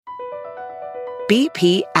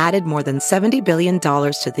BP added more than $70 billion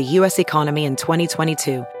to the U.S. economy in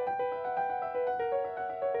 2022.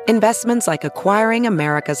 Investments like acquiring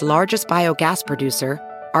America's largest biogas producer,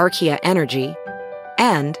 Archaea Energy,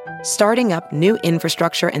 and starting up new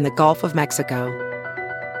infrastructure in the Gulf of Mexico.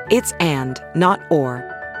 It's and, not or.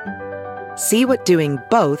 See what doing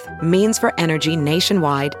both means for energy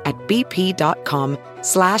nationwide at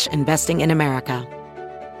bp.com/investing in America.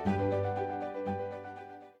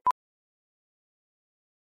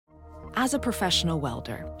 As a professional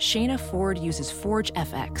welder, Shayna Ford uses Forge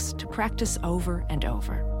FX to practice over and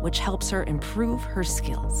over, which helps her improve her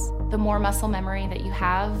skills. The more muscle memory that you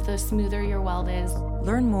have, the smoother your weld is.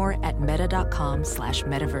 Learn more at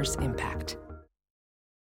meta.com/metaverse impact.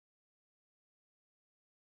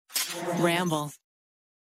 Ramble.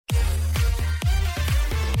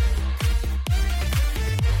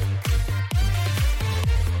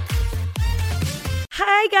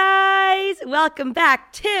 Hi guys, welcome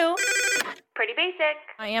back to Pretty Basic.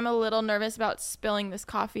 I am a little nervous about spilling this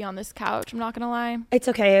coffee on this couch, I'm not gonna lie. It's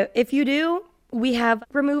okay. If you do, we have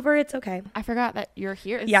remover. It's okay. I forgot that you're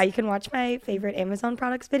here. Yeah, you can watch my favorite Amazon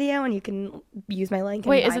products video and you can use my link.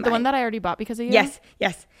 Wait, is it the one that I already bought because of you? Yes.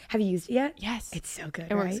 Have you used it yet? Yes. It's so good,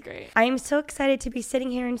 It right? works great. I am so excited to be sitting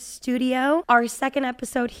here in studio. Our second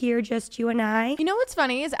episode here, just you and I. You know what's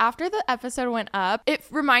funny is after the episode went up, it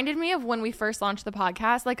reminded me of when we first launched the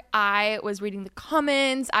podcast. Like I was reading the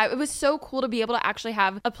comments. It was so cool to be able to actually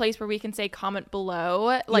have a place where we can say comment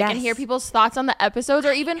below, like, and hear people's thoughts on the episodes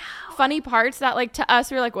or even funny parts that like to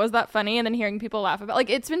us, we were like, was that funny? And then hearing people laugh about, like,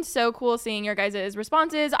 it's been so cool seeing your guys'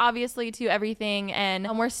 responses, obviously, to everything.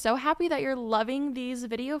 And we're so happy that you're loving these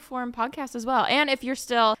video form podcasts as well. And if you're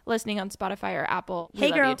still listening on Spotify or Apple,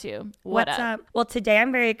 we love you too. What's up? Well, today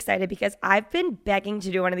I'm very excited because I've been begging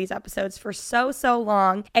to do one of these episodes for so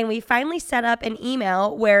long. And we finally set up an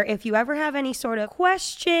email where if you ever have any sort of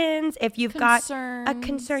questions, if you've got a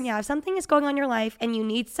concern, if something is going on in your life and you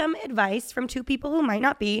need some advice from two people who might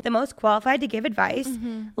not be the most qualified to give advice,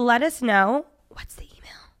 let us know. What's the email?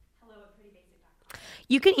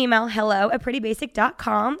 You can email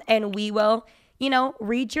hello@prettybasic.com and we will,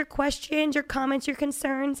 read your questions, your comments, your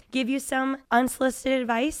concerns, give you some unsolicited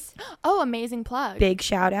advice. Oh, amazing plug. Big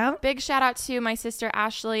shout out. Big shout out to my sister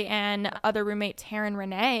Ashley and other roommate Taryn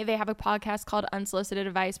Renee. They have a podcast called Unsolicited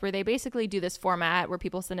Advice where they basically do this format where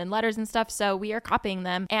people send in letters and stuff. So we are copying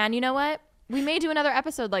them. And you know what? We may do another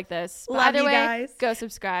episode like this. But either way, guys. Go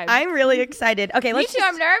subscribe. I'm really excited. Okay, let's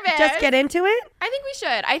I'm nervous. Just get into it. I think we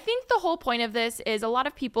should. I think the whole point of this is a lot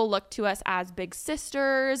of people look to us as big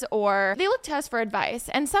sisters or they look to us for advice.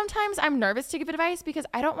 And sometimes I'm nervous to give advice because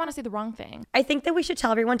I don't want to say the wrong thing. I think that we should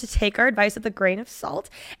tell everyone to take our advice with a grain of salt.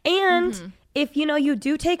 And if you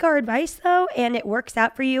do take our advice though, and it works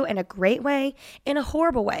out for you in a great way, in a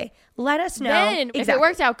horrible way, let us know. Then if it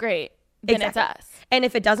worked out great, then it's us. And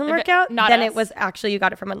if it doesn't work out, then us. it was actually you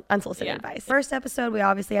got it from unsolicited advice. First episode, we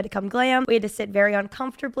obviously had to come glam. We had to sit very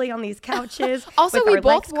uncomfortably on these couches. Also, we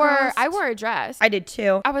both I wore a dress. I did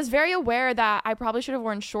too. I was very aware that I probably should have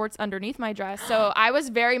worn shorts underneath my dress. So I was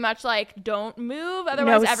very much like, don't move.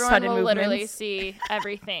 Otherwise, everyone will literally see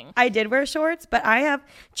everything. I did wear shorts, but I have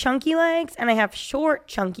chunky legs and I have short,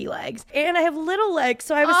 chunky legs. And I have little legs.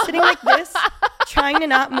 So I was sitting like this, trying to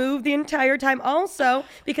not move the entire time also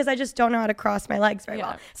because I just don't know how to cross my legs very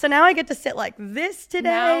well. So now I get to sit like this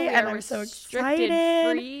today and I'm so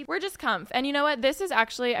excited. Free. We're just comf. And you know what? This is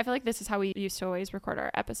actually, I feel like this is how we used to always record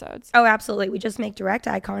our episodes. Oh, absolutely. We just make direct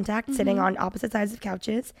eye contact sitting on opposite sides of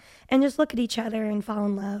couches and just look at each other and fall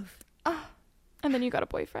in love. Oh, and then you got a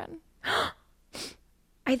boyfriend.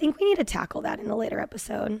 I think we need to tackle that in a later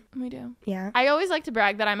episode. We do. Yeah. I always like to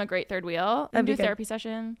brag that I'm a great third wheel and do a therapy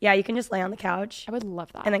session. Yeah, you can just lay on the couch. I would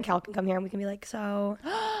love that. And then Cal can come here and we can be like, so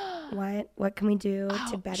what can we do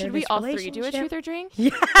to better Should we this all relationship? three do a truth or drink?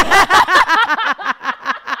 Yeah.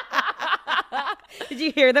 Did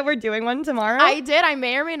you hear that we're doing one tomorrow? I did. I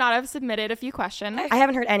may or may not have submitted a few questions. I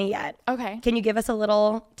haven't heard any yet. Okay. Can you give us a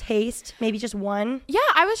little taste? Maybe just one? Yeah,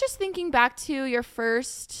 I was just thinking back to your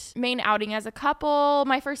first main outing as a couple,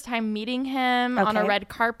 my first time meeting him on a red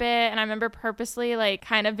carpet. And I remember purposely like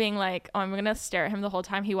kind of being like, oh, I'm going to stare at him the whole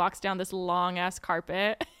time he walks down this long ass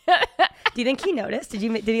carpet. Do you think he noticed? Did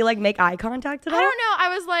he like make eye contact at all? I don't know. I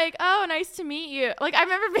was like, oh, nice to meet you. Like, I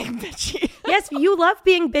remember being bitchy. Yes, you love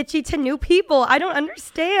being bitchy to new people. I don't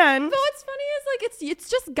understand. But what's funny is like it's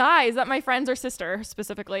just guys that my friends or sister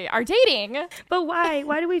specifically are dating. But why?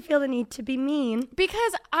 Why do we feel the need to be mean?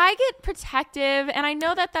 Because I get protective, and I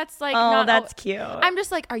know that that's like that's cute. I'm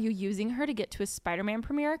just like, are you using her to get to a Spider-Man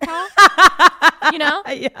premiere, Cal? You know?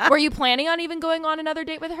 Yeah. Were you planning on even going on another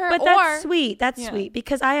date with her? But that's sweet. That's sweet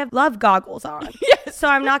because I have love goggles on. Yes. So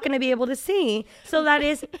I'm not going to be able to see. So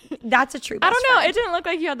that's a true best I don't know. friend. It didn't look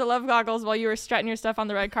like you had the love goggles while you were strutting your stuff on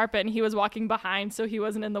the red carpet, and he was walking behind, so he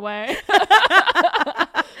wasn't in the way.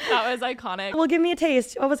 That was iconic. Well, give me a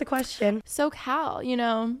taste. What was the question? So Cal, you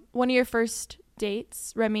know, one of your first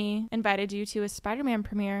dates, Remy invited you to a Spider-Man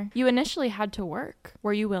premiere. You initially had to work.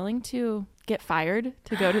 Were you willing to get fired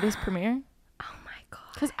to go to this premiere? Oh my God.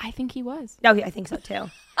 Because I think he was. Oh, yeah, I think so too.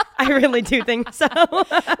 I really do think so.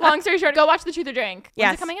 Long story short, go watch The Truth or Drink. When's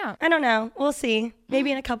Yes. it coming out? I don't know. We'll see.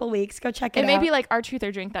 Maybe in a couple weeks. Go check it It out. may be like our Truth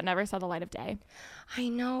or Drink that never saw the light of day. I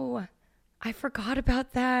know. I forgot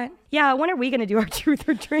about that. Yeah, when are we going to do our truth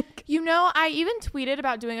or drink? You know, I even tweeted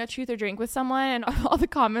about doing a truth or drink with someone, and all the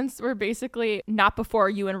comments were basically not before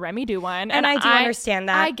you and Remy do one. And I do understand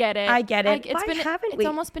that. I get it. I get it. Like, It's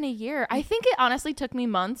almost been a year. I think it honestly took me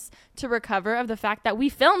months to recover of the fact that we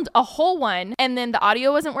filmed a whole one and then the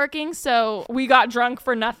audio wasn't working, so we got drunk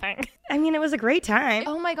for nothing. I mean, it was a great time.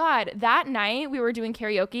 Oh my God. That night we were doing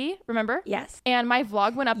karaoke, remember? Yes. And my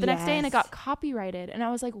vlog went up the next day and it Yes. got copyrighted. And I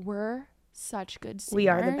was like, we're such good singers. We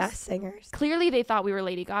are the best singers. Clearly they thought we were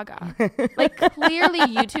Lady Gaga. Like clearly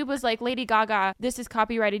YouTube was like, Lady Gaga, this is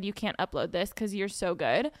copyrighted. You can't upload this because you're so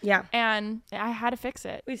good. Yeah. And I had to fix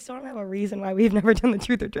it. We still don't have a reason why we've never done the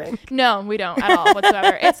truth or drink. No, we don't at all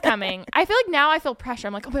whatsoever. It's coming. I feel like now I feel pressure.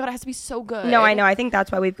 I'm like, oh my God, it has to be so good. No, I know. I think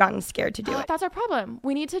that's why we've gotten scared to do it. That's our problem.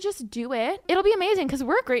 We need to just do it. It'll be amazing because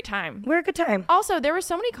we're a great time. We're a good time. Also, there were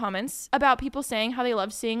so many comments about people saying how they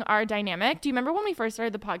love seeing our dynamic. Do you remember when we first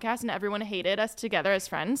started the podcast and everyone hated us together as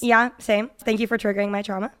friends? Yeah, same. Thank you for triggering my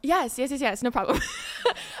trauma. Yes. No problem.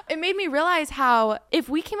 It made me realize how if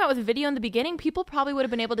we came out with a video in the beginning, people probably would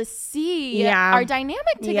have been able to see our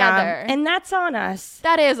dynamic together. Yeah. And that's on us.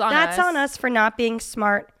 That is on us. That's on us for not being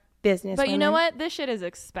smart business But women. you know what? This shit is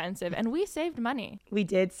expensive, and we saved money. We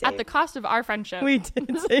did save. At the cost of our friendship. We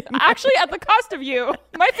did save. Actually, at the cost of you.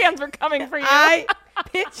 My fans were coming for you.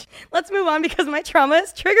 Bitch, let's move on because my trauma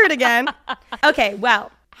is triggered again. Okay,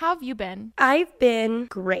 well. How have you been? I've been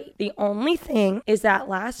great. The only thing is that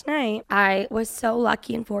last night I was so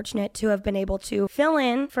lucky and fortunate to have been able to fill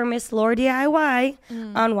in for Miss Lore DIY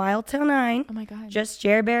on Wild Till 9. Oh my God. Just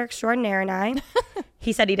Jer Bear Extraordinaire and I.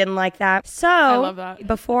 He said he didn't like that. So I love that.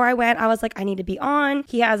 Before I went, I was like, I need to be on.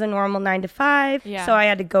 He has a normal 9 to 5. Yeah. So I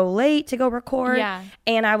had to go late to go record. Yeah.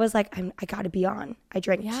 And I was like, I got to be on. I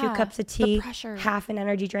drank 2 cups of tea, pressure. half an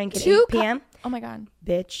energy drink at 2 8 p.m. Oh my God.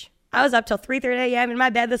 Bitch. I was up till 3:30 a.m. in my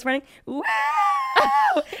bed this morning. Wow!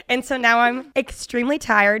 And so now I'm extremely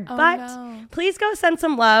tired. But please go send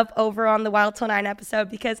some love over on the Wild Till 9 episode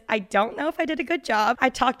because I don't know if I did a good job. I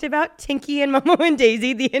talked about Tinky and Momo and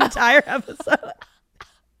Daisy the entire episode.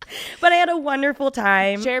 But I had a wonderful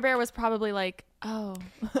time. Jer Bear was probably like, oh.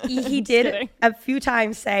 He did a few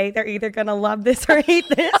times say they're either going to love this or hate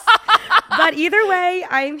this. But either way,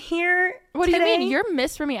 I'm here What today. do you mean? You're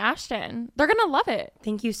Miss Remy Ashton. They're going to love it.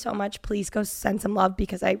 Thank you so much. Please go send some love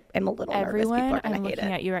because I am a little nervous. People Everyone, are going I'm to hate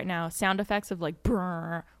looking it. at you right now. Sound effects of like,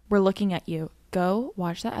 brrr. We're looking at you. Go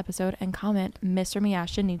watch that episode and comment, Miss Remy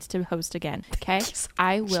Ashton needs to host again. Okay?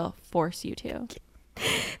 I will force you to.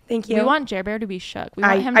 Thank you. We want Jer Bear to be shook. We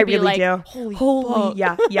want him to I be really like, do. holy fuck.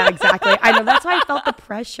 Yeah, exactly. I know. That's why I felt the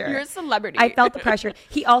pressure. You're a celebrity. I felt the pressure.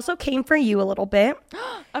 He also came for you a little bit.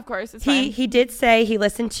 Of course, it's fine. He did say he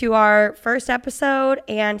listened to our first episode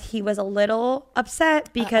and he was a little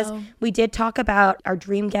upset because we did talk about our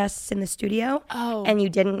dream guests in the studio and you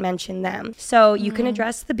didn't mention them. So you can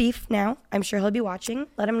address the beef now. I'm sure he'll be watching.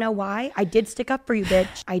 Let him know why. I did stick up for you,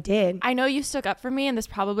 bitch. I did. I know you stuck up for me and this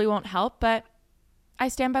probably won't help, but I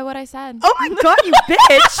stand by what I said. Oh my God, you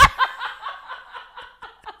bitch.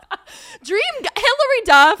 Hillary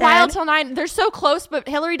Duff, Wild Till 9. They're so close, but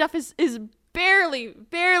Hillary Duff is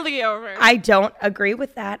barely over. I don't agree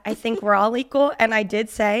with that. I think we're all equal. And I did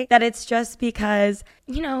say that it's just because,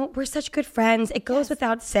 you know, we're such good friends. It goes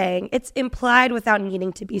without saying. It's implied without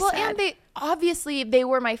needing to be said. And they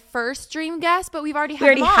were my first dream guest, but we've already had We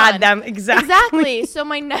already them had on. them. Exactly. Exactly. So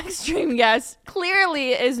my next dream guest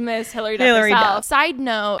clearly is Miss Hillary Duff herself. Side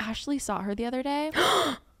note, Ashley saw her the other day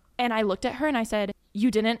and I looked at her and I said,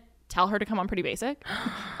 you didn't tell her to come on Pretty Basic?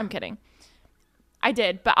 I'm kidding. I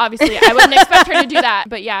did, but obviously I wouldn't expect her to do that.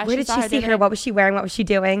 But yeah, Where did she see her? What was she wearing? What was she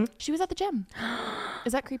doing? She was at the gym.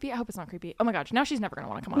 Is that creepy? I hope it's not creepy. Oh my gosh, now she's never gonna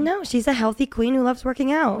want to come on. No, she's a healthy queen who loves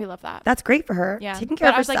working out. We love that. That's great for her. Yeah, Taking care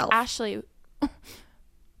of I was herself. like, Ashley,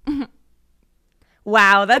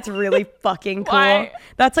 Wow, that's really fucking cool. Why?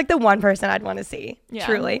 That's like the one person I'd want to see. Yeah,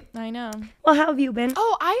 truly. I know. Well, how have you been?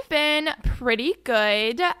 Oh, I've been pretty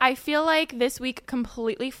good. I feel like this week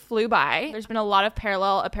completely flew by. There's been a lot of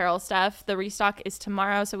parallel apparel stuff. The restock is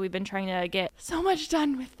tomorrow, so we've been trying to get so much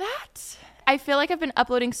done with that. I feel like I've been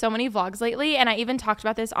uploading so many vlogs lately, and I even talked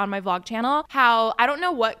about this on my vlog channel, how I don't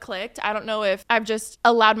know what clicked. I don't know if I've just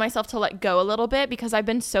allowed myself to let go a little bit because I've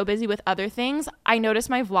been so busy with other things. I noticed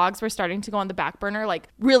my vlogs were starting to go on the back burner like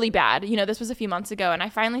really bad. You know, this was a few months ago, and I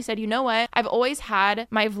finally said, you know what? I've always had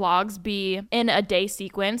my vlogs be in a day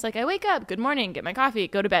sequence. Like I wake up, good morning, get my coffee,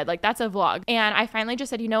 go to bed. Like that's a vlog. And I finally just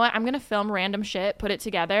said, you know what? I'm going to film random shit, put it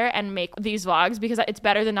together, and make these vlogs because it's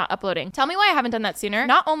better than not uploading. Tell me why I haven't done that sooner.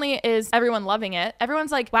 Not only is everyone loving it,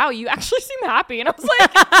 everyone's like, wow, you actually seem happy. And I was like,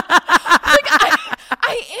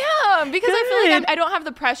 I am, because I feel like I don't have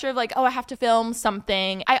the pressure of like, oh, I have to film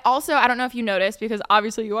something. I don't know if you noticed, because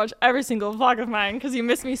obviously you watch every single vlog of mine because you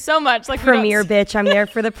miss me so much. Like premiere, bitch. I'm there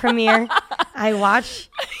for the premiere. I watch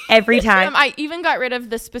every time. I even got rid of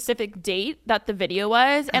the specific date that the video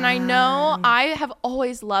was. And I know I have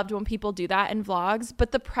always loved when people do that in vlogs,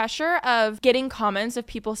 but the pressure of getting comments of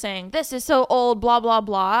people saying, this is so old, blah, blah,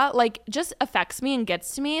 blah, like just affects me and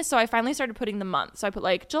gets to me. So I finally started putting the month. So I put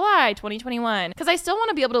like July 2021, because I still want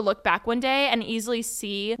to be able to look back one day and easily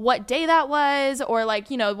see what day that was, or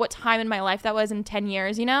like, you know, what time in my life that was in 10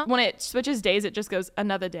 years, you know? When it switches days, it just goes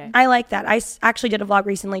another day. I like that. I actually did a vlog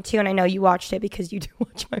recently too, and I know you watched it because you do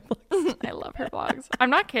watch my vlogs. I love her vlogs. I'm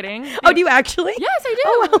not kidding. Oh, do you actually? Yes, I do.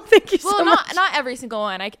 Oh, well, thank you so much. Well, not every single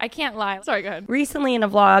one. I can't lie. Sorry, go ahead. Recently in a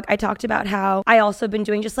vlog, I talked about how I also been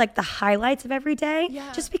doing just like the highlights of every day.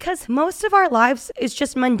 Yeah. Just because most of our lives is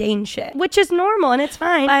just mundane shit, which is normal and it's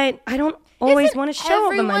fine. But I don't always want to show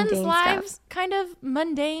all the mundane lives stuff. Kind of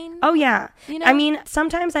mundane. Oh yeah. You know? I mean,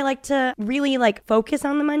 sometimes I like to really like focus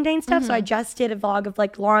on the mundane stuff. So I just did a vlog of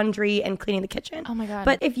like laundry and cleaning the kitchen. Oh my God.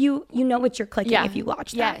 But if you know what you're clicking if you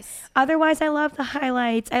watch that. Yes. Otherwise, I love the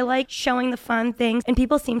highlights. I like showing the fun things, and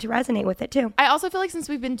people seem to resonate with it too. I also feel like since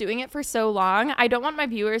we've been doing it for so long, I don't want my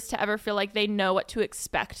viewers to ever feel like they know what to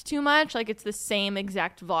expect too much. Like it's the same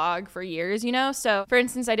exact vlog for years, you know? So for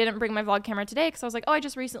instance, I didn't bring my vlog camera today because I was like, oh, I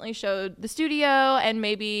just recently showed the studio, and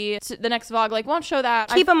maybe the next vlog like won't show that.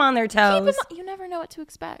 Keep them on their toes. You never know what to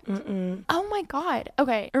expect. Oh my God.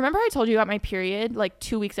 Okay. Remember I told you about my period like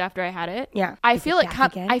 2 weeks after I had it? Yeah. I feel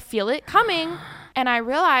it coming. And I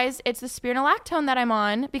realized it's the spironolactone that I'm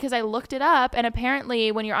on, because I looked it up, and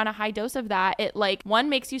apparently when you're on a high dose of that, it like, one,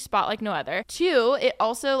 makes you spot like no other. Two, it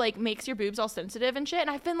also like makes your boobs all sensitive and shit. And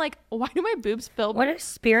I've been like, why do my boobs feel? What is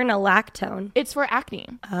spironolactone? It's for acne.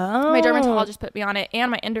 Oh. My dermatologist put me on it,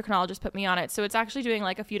 and my endocrinologist put me on it. So it's actually doing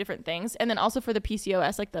like a few different things. And then also for the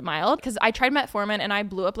PCOS, like the mild, because I tried metformin and I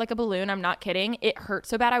blew up like a balloon. I'm not kidding. It hurt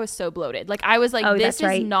so bad. I was so bloated. Like I was like, this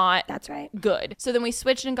is not good. So then we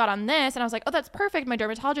switched and got on this, and I was like, oh, that's perfect. My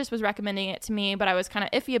dermatologist was recommending it to me, but I was kind of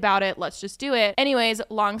iffy about it. Let's just do it. Anyways,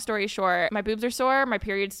 long story short, my boobs are sore. My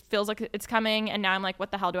period feels like it's coming. And now I'm like, what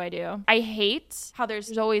the hell do I do? I hate how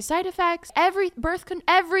there's always side effects.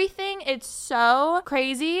 Everything. It's so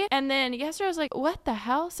crazy. And then yesterday I was like, what the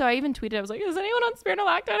hell? So I even tweeted, I was like, is anyone on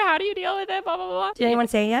spironolactone? How do you deal with it? Blah, blah, blah. Did anyone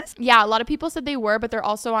say yes? Yeah, a lot of people said they were, but they're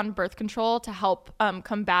also on birth control to help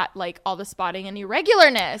combat like all the spotting and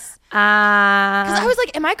irregularness. Because I was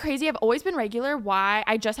like, am I crazy? I've always been regular. Why?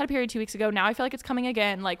 I just had a period 2 weeks ago. Now I feel like it's coming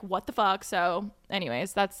again. Like, what the fuck? So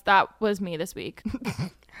anyways, that was me this week. Are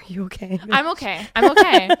you okay? I'm okay.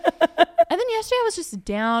 And then yesterday I was just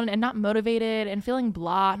down and not motivated and feeling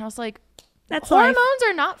blah. And I was like, that's hormones life.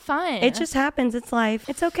 are not fun. It just happens. It's life.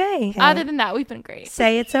 It's okay. Hey. Other than that, we've been great.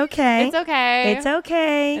 Say it's okay. It's okay. It's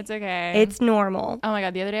okay. It's okay. It's normal. Oh my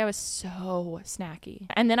God. The other day I was so snacky.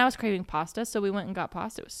 And then I was craving pasta. So we went and got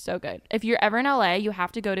pasta. It was so good. If you're ever in LA, you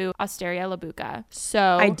have to go to Osteria La Buca.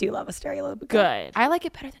 So I do love Osteria La Buca. Good. I like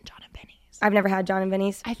it better than John and Benny's. I've never had John and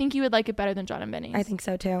Benny's. I think you would like it better than John and Benny's. I think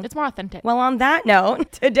so too. It's more authentic. Well, on that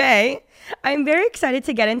note, today, I'm very excited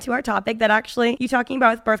to get into our topic that actually, you talking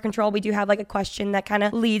about with birth control, we do have like a question that kind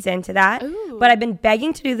of leads into that. Ooh. But I've been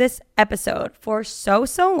begging to do this episode for so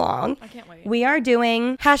long. I can't wait. We are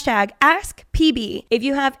doing #AskPB. If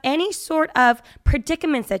you have any sort of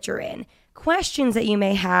predicaments that you're in, questions that you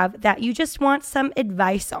may have that you just want some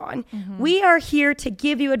advice on. We are here to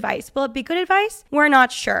give you advice. Will it be good advice? We're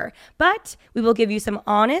not sure. But we will give you some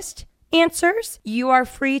honest, answers. You are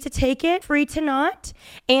free to take it, free to not.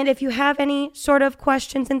 And if you have any sort of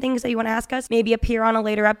questions and things that you want to ask us, maybe appear on a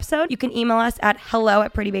later episode, you can email us at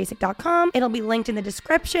hello@prettybasic.com. It'll be linked in the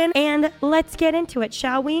description. And let's get into it,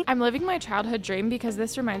 shall we? I'm living my childhood dream because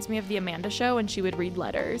this reminds me of the Amanda Show when she would read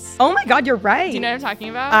letters. Oh my God, you're right. Do you know what I'm talking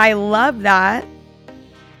about? I love that.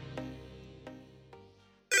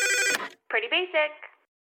 Pretty basic.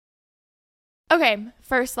 Okay,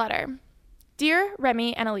 first letter. Dear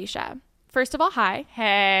Remy and Alicia, first of all, hi.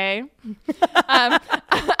 Hey.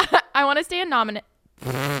 I want to stay anonymous.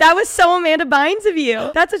 That was so Amanda Bynes of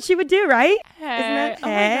you. That's what she would do, right? Hey. Isn't it? Oh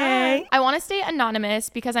Hey. I want to stay anonymous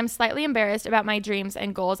because I'm slightly embarrassed about my dreams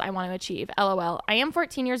and goals I want to achieve. LOL. I am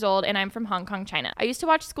 14 years old and I'm from Hong Kong, China. I used to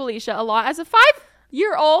watch Schoolisha a lot as a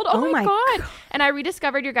 5-year-old. Oh my God. And I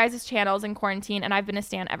rediscovered your guys' channels in quarantine and I've been a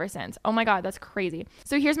stan ever since. Oh my God, that's crazy.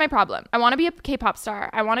 So here's my problem. I want to be a K-pop star.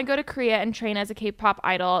 I want to go to Korea and train as a K-pop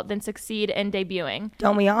idol, then succeed in debuting.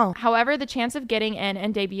 Don't we all? However, the chance of getting in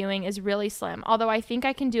and debuting is really slim, although I think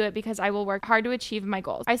I can do it because I will work hard to achieve my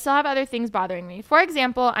goals. I still have other things bothering me. For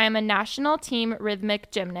example, I am a national team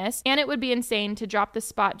rhythmic gymnast, and it would be insane to drop the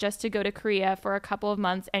spot just to go to Korea for a couple of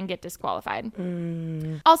months and get disqualified.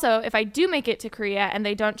 Also, if I do make it to Korea and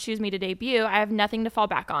they don't choose me to debut, I have nothing to fall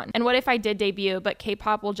back on. And what if I did debut, but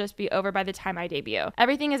K-pop will just be over by the time I debut?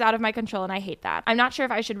 Everything is out of my control and I hate that. I'm not sure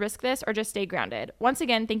if I should risk this or just stay grounded. Once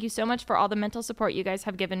again, thank you so much for all the mental support you guys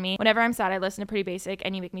have given me. Whenever I'm sad, I listen to Pretty Basic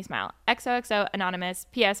and you make me smile. XOXO Anonymous.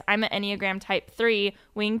 P.S. I'm an Enneagram Type 3,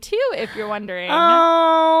 Wing 2, if you're wondering.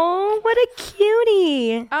 Oh, what a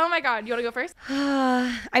cutie. Oh my God. You want to go first?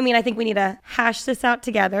 I mean, I think we need to hash this out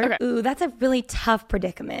together. Okay. Ooh, that's a really tough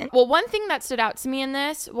predicament. Well, one thing that stood out to me in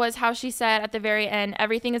this was how she said at the very end,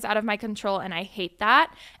 everything is out of my control and I hate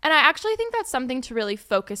that. And I actually think that's something to really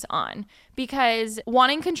focus on, because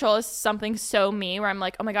wanting control is something so me, where I'm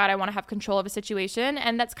like, oh my God, I want to have control of a situation.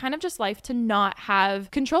 And that's kind of just life, to not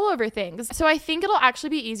have control over things. So I think it'll actually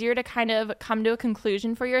be easier to kind of come to a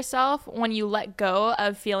conclusion for yourself when you let go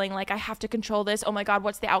of feeling like I have to control this. Oh my God,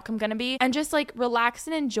 what's the outcome going to be? And just like relax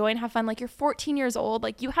and enjoy and have fun. Like, you're 14 years old.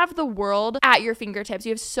 Like, you have the world at your fingertips.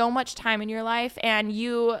 You have so much time in your life and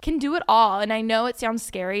you can do it all. And I know it sounds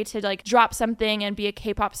scary to like drop something and be a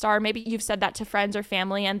K-pop star. Maybe you've said that to friends or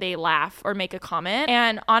family and they laugh or make a comment.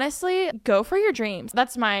 And honestly, go for your dreams.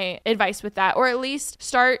 That's my advice with that. Or at least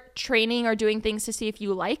start training or doing things to see if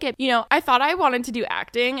you like it. You know, I thought I wanted to do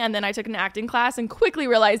acting, and then I took an acting class and quickly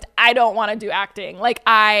realized I don't want to do acting. Like,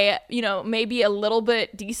 I, you know, maybe a little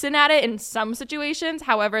bit decent at it in some situations.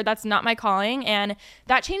 However, that's not my calling. And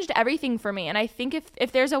that changed everything for me. And I think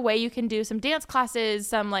if there's a way you can do some dance classes,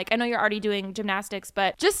 some like, I know you're already doing gymnastics,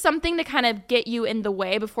 but just something to kind of get you in the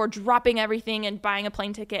way before dropping everything and buying a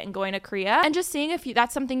plane ticket and going to Korea, and just seeing if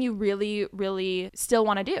that's something you really, really still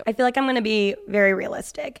want to do. I feel like I'm going to be very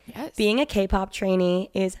realistic. Yes. Being a K-pop trainee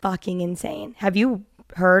is fucking insane. Have you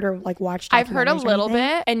heard or like watched? I've heard a little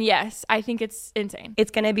bit, and yes, I think it's insane.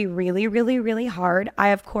 It's going to be really, really, really hard. I,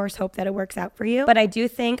 of course, hope that it works out for you, but I do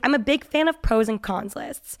think I'm a big fan of pros and cons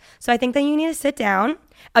lists. So I think that you need to sit down.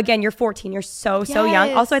 Again, you're 14. You're so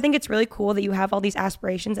young. Also, I think it's really cool that you have all these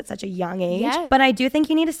aspirations at such a young age. Yes. But I do think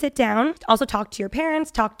you need to sit down. Also, talk to your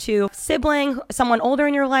parents, talk to a sibling, someone older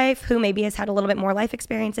in your life who maybe has had a little bit more life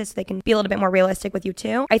experiences so they can be a little bit more realistic with you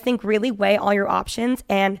too. I think really weigh all your options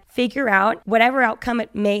and figure out whatever outcome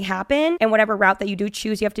it may happen, and whatever route that you do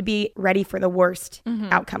choose, you have to be ready for the worst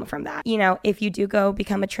outcome from that. You know, if you do go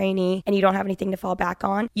become a trainee and you don't have anything to fall back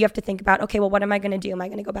on, you have to think about, okay, well, what am I going to do? Am I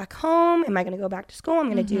going to go back home? Am I going to go back to school?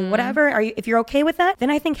 I'm going to do whatever. If you're okay with that, then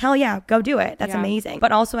I think hell yeah, go do it. That's amazing.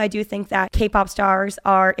 But also I do think that K-pop stars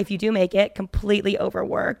are, if you do make it, completely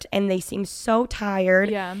overworked and they seem so tired.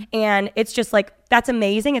 Yeah. And it's just like, that's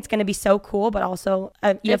amazing. It's going to be so cool, but also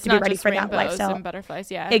you have to be ready for that lifestyle. And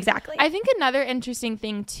butterflies, yeah. Exactly. I think another interesting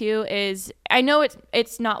thing too is, I know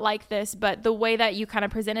it's not like this, but the way that you kind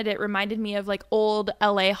of presented it reminded me of like old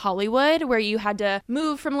LA Hollywood, where you had to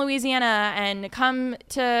move from Louisiana and come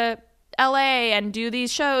to LA and do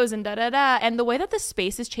these shows and and the way that the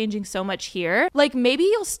space is changing so much here, like maybe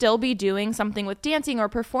you'll still be doing something with dancing or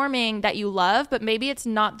performing that you love, but maybe it's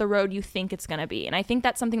not the road you think it's going to be. And I think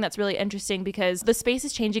that's something that's really interesting, because the space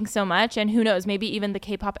is changing so much, and who knows, maybe even the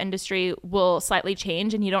K-pop industry will slightly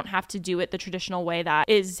change and you don't have to do it the traditional way that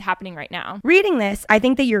is happening right now. Reading this, I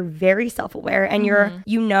think that you're very self-aware and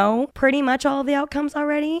you know pretty much all of the outcomes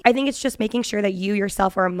already. I think it's just making sure that you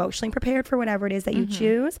yourself are emotionally prepared for whatever it is that you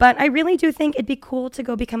choose. But I really really do think it'd be cool to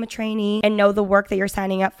go become a trainee and know the work that you're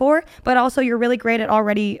signing up for, but also you're really great at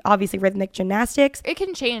already, obviously, rhythmic gymnastics. It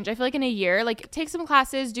can change. I feel like in a year, like take some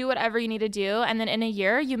classes, do whatever you need to do. And then in a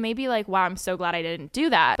year, you may be like, wow, I'm so glad I didn't do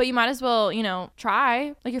that. But you might as well,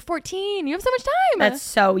 try. Like you're 14. You have so much time. That's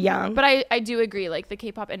so young. But I do agree. Like the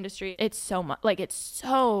K-pop industry, it's so much. Like it's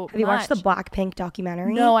so Have you watched the Blackpink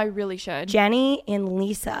documentary? No, I really should. Jennie and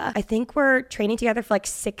Lisa, I think were training together for like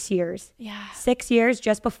 6 years. Yeah. 6 years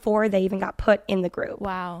just before they even got put in the group.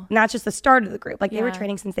 Wow. And that's just the start of the group. Like they were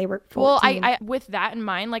training since they were 14. Well, I with that in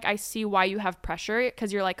mind, like I see why you have pressure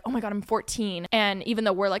because you're like, oh my God, I'm 14. And even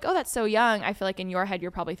though we're like, oh, that's so young, I feel like in your head,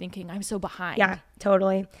 you're probably thinking, I'm so behind. Yeah,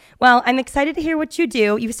 totally. Well, I'm excited to hear what you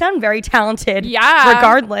do. You sound very talented. Yeah.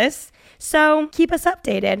 Regardless. So keep us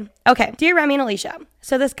updated. Okay, dear Remy and Alicia.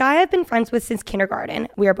 So this guy I've been friends with since kindergarten,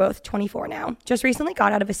 we are both 24 now, just recently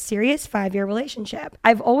got out of a serious 5-year relationship.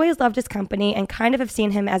 I've always loved his company and kind of have seen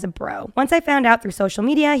him as a bro. Once I found out through social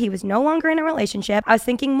media he was no longer in a relationship, I was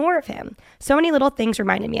thinking more of him. So many little things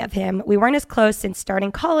reminded me of him. We weren't as close since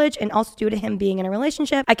starting college, and also due to him being in a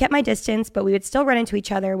relationship, I kept my distance, but we would still run into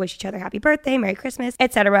each other, wish each other happy birthday, Merry Christmas,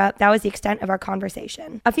 etc. That was the extent of our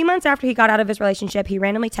conversation. A few months after he got out of his relationship, he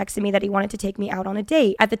randomly texted me that he wanted to take me out on a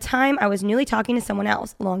date. At the time, I was newly talking to someone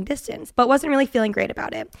else, long distance, but wasn't really feeling great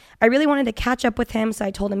about it. I really wanted to catch up with him, so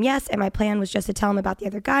I told him yes, and my plan was just to tell him about the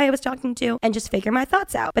other guy I was talking to and just figure my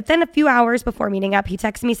thoughts out. But then a few hours before meeting up, he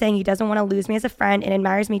texted me saying he doesn't want to lose me as a friend and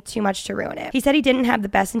admires me too much to ruin it. He said he didn't have the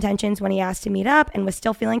best intentions when he asked to meet up and was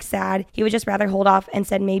still feeling sad. He would just rather hold off and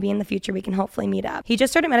said maybe in the future we can hopefully meet up. He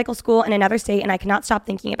just started medical school in another state and I cannot stop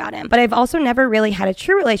thinking about him. But I've also never really had a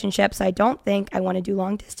true relationship, so I don't think I want to do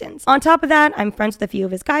long distance. On top of that, I'm friends with a few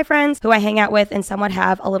of his guy friends who I hang out with and somewhat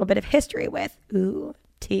have a little bit of history with. Ooh.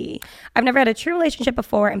 Tea. I've never had a true relationship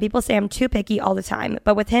before, and people say I'm too picky all the time,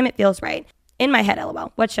 but with him it feels right. In my head,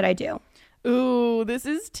 LOL. What should I do? Ooh, this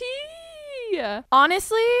is tea.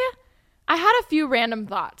 Honestly, I had a few random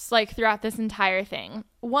thoughts like throughout this entire thing.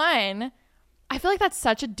 One, I feel like that's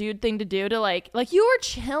such a dude thing to do, to like you were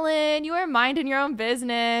chilling, you were minding your own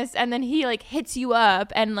business, and then he like hits you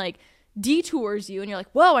up and like detours you and you're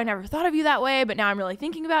like, whoa, I never thought of you that way, but now I'm really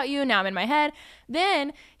thinking about you, now I'm in my head.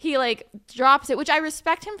 Then he like drops it, which I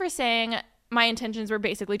respect him for saying my intentions were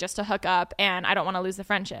basically just to hook up and I don't want to lose the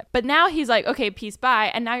friendship. But now he's like, okay, peace,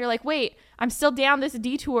 bye. And now you're like, wait, I'm still down this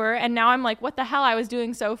detour, and now I'm like, what the hell, I was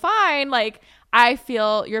doing so fine. Like, I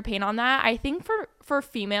feel your pain on that. I think for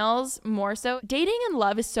females more so, dating and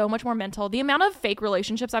love is so much more mental. The amount of fake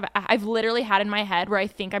relationships I've literally had in my head where I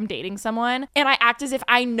think I'm dating someone and I act as if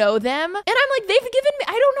I know them, and I'm like, they've given me,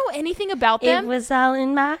 I don't know anything about them. It was all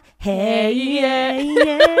in my head.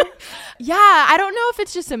 Yeah. Yeah, I don't know if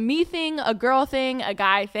it's just a me thing, a girl thing, a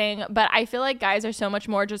guy thing, but I feel like guys are so much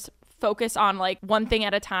more just focus on like one thing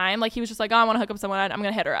at a time. Like he was just like, oh, I want to hook up someone, I'm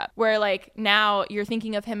gonna hit her up. Where like now you're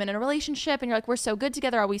thinking of him in a relationship and you're like, we're so good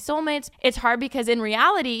together, are we soulmates? It's hard because in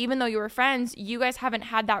reality, even though you were friends, you guys haven't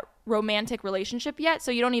had that romantic relationship yet, so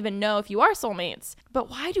you don't even know if you are soulmates. But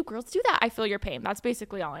why do girls do that? I feel your pain. That's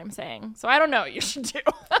basically all I'm saying. So I don't know what you should do.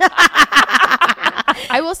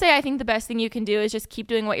 I will say I think the best thing you can do is just keep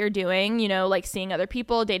doing what you're doing, you know, like seeing other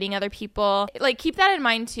people, dating other people. Like keep that in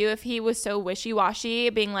mind too. If he was so wishy-washy,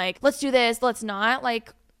 being like, let's do this, let's not,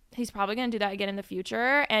 like he's probably going to do that again in the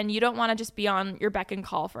future, and you don't want to just be on your beck and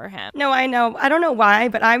call for him. No, I know. I don't know why,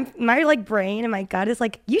 but my like brain and my gut is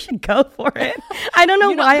like, you should go for it. I don't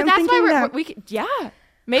know why I'm that's thinking why that. We could, yeah.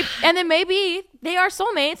 Maybe, and then maybe they are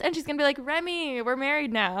soulmates and she's gonna be like, Remy, we're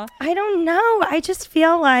married now. I don't know. I just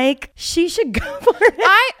feel like she should go for it.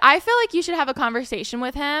 I feel like you should have a conversation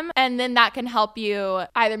with him, and then that can help you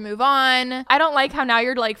either move on. I don't like how now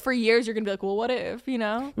you're like, for years you're gonna be like, well, what if, you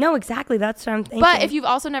know? No, exactly. That's what I'm thinking. But if you've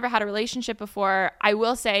also never had a relationship before, I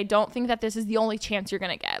will say, don't think that this is the only chance you're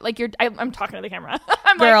gonna get. Like I'm talking to the camera.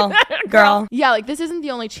 I'm girl. Yeah, like this isn't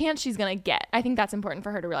the only chance she's gonna get. I think that's important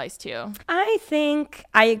for her to realize too. I think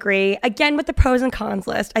I agree. Again, with the pros and cons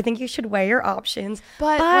list, I think you should weigh your options.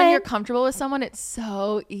 But when you're comfortable with someone, it's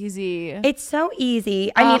so easy. It's so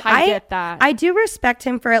easy. I mean, I get that. I do respect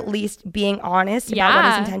him for at least being honest about what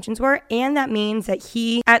his intentions were. And that means that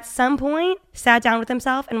he, at some point, sat down with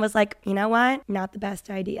himself and was like, you know what? Not the best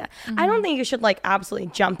idea. Mm-hmm. I don't think you should like absolutely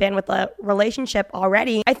jump in with a relationship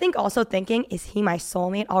already. I think also thinking, is he my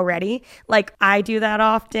soulmate already? Like I do that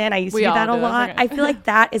often. I used to do that a lot. I feel like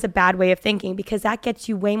that is a bad way of thinking because that gets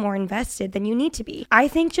you way more invested than you need to be. I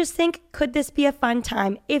think just think, could this be a fun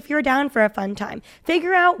time? If you're down for a fun time,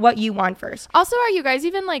 figure out what you want first. Also, are you guys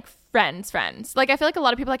even like friends? Like I feel like a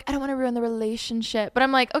lot of people are like, I don't want to ruin the relationship. But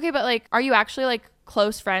I'm like, okay, but like, are you actually like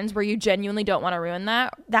close friends where you genuinely don't want to ruin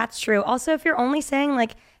that? That's true. Also, if you're only saying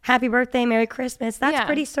like, happy birthday, Merry Christmas. That's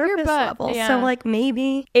pretty surface level. So like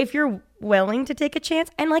maybe if you're willing to take a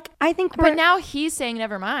chance, and like I think but now he's saying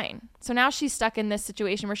never mind. So now she's stuck in this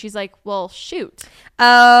situation where she's like, well, shoot.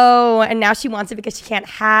 Oh, and now she wants it because she can't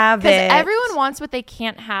have it. Because everyone wants what they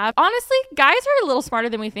can't have. Honestly, guys are a little smarter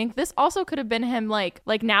than we think. This also could have been him like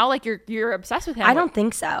now like you're obsessed with him. I don't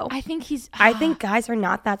think so. I think I think guys are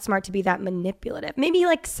not that smart to be that manipulative. Maybe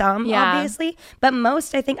like some, obviously, but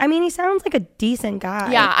most I think, I mean, he sounds like a decent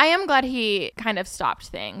guy. Yeah, I am glad he kind of stopped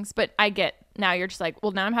things, but I get now you're just like,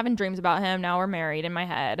 well, now I'm having dreams about him. Now we're married in my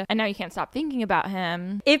head. And now you can't stop thinking about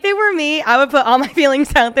him. If it were me, I would put all my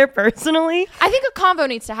feelings out there personally. I think a convo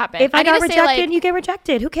needs to happen. If I got rejected, like, you get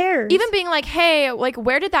rejected. Who cares? Even being like, hey, like,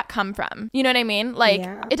 where did that come from? You know what I mean? Like,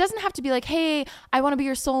 it doesn't have to be like, hey, I want to be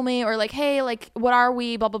your soulmate, or like, hey, like, what are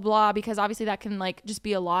we? Blah, blah, blah. Because obviously that can like just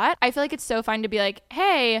be a lot. I feel like it's so fine to be like,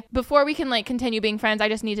 hey, before we can like continue being friends, I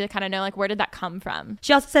just need to kind of know like, where did that come from?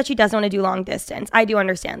 She also said she doesn't want to do long distance. I do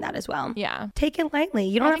understand that as well. Yeah. Take it lightly.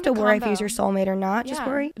 You don't have to worry if he's your soulmate or not. Just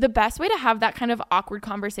worry. The best way to have that kind of awkward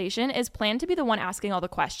conversation is plan to be the one asking all the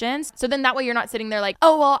questions. So then that way you're not sitting there like,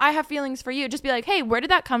 oh, well, I have feelings for you. Just be like, hey, where did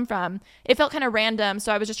that come from? It felt kind of random,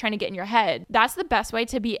 so I was just trying to get in your head. That's the best way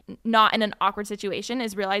to be not in an awkward situation,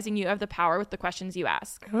 is realizing you have the power with the questions you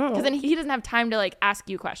ask. Because then he doesn't have time to like ask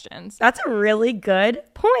you questions. That's a really good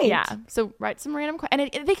point. Yeah. So write some random questions.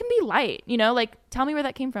 And they can be light, you know, like tell me where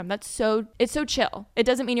that came from. It's so chill. It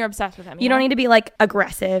doesn't mean you're obsessed with him. You don't need to be like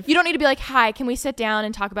aggressive. You don't need to be like, hi, can we sit down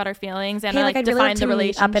and talk about our feelings and like define the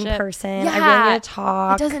relationship up in person. Yeah. I really need to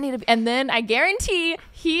talk. It doesn't need to be. And then I guarantee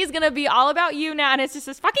he's gonna be all about you now, and it's just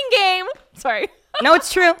this fucking game. Sorry. No,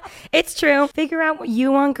 it's true. It's true. Figure out what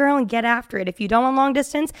you want, girl, and get after it. If you don't want long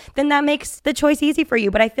distance, then that makes the choice easy for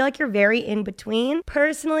you. But I feel like you're very in between.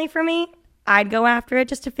 Personally, for me, I'd go after it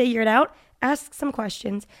just to figure it out. Ask some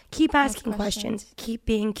questions. Keep asking questions. Keep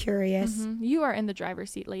being curious. Mm-hmm. You are in the driver's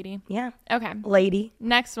seat, lady. Yeah. Okay. Lady.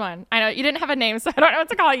 Next one. I know you didn't have a name, so I don't know what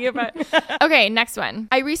to call you, but okay, next one.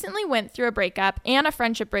 I recently went through a breakup and a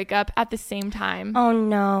friendship breakup at the same time. Oh,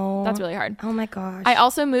 no. That's really hard. Oh, my gosh. I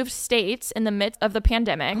also moved states in the midst of the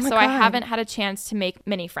pandemic, so I haven't had a chance to make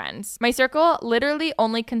many friends. My circle literally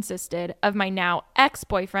only consisted of my now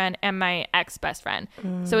ex-boyfriend and my ex-best friend.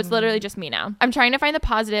 So it's literally just me now. I'm trying to find the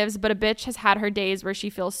positives, but a bitch has had her days where she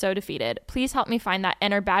feels so defeated. Please help me find that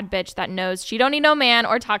inner bad bitch that knows she don't need no man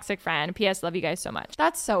or toxic friend. P.S. Love you guys so much.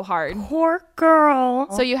 That's so hard. Poor girl.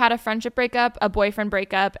 So you had a friendship breakup, a boyfriend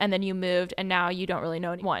breakup, and then you moved, and now you don't really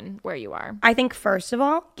know anyone where you are. I think first of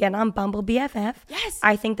all, get on Bumble BFF. Yes.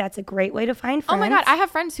 I think that's a great way to find friends. Oh my God. I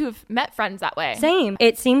have friends who have met friends that way. Same.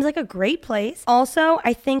 It seems like a great place. Also,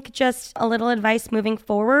 I think just a little advice moving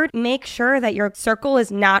forward, make sure that your circle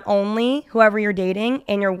is not only whoever you're dating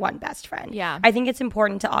and your one best friend. Yeah. I think it's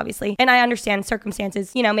important to obviously, and I understand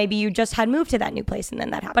circumstances, you know, maybe you just had moved to that new place and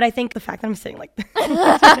then that happened. But I think the fact that I'm sitting like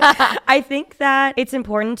I think that it's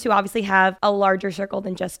important to obviously have a larger circle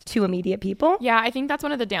than just two immediate people. Yeah, I think that's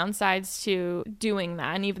one of the downsides to doing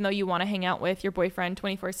that. And even though you want to hang out with your boyfriend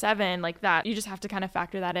 24/7 like that, you just have to kind of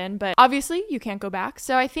factor that in. But obviously you can't go back.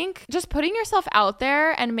 So I think just putting yourself out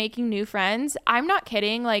there and making new friends, I'm not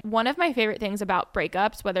kidding. Like one of my favorite things about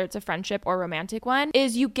breakups, whether it's a friendship or romantic one,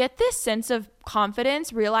 is you get this sense of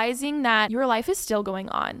confidence realizing that your life is still going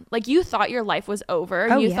on. Like you thought your life was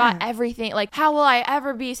over. You thought everything, like how will I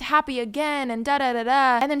ever be happy again and da da da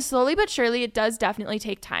da. And then slowly but surely it does definitely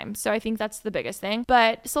take time. So I think that's the biggest thing.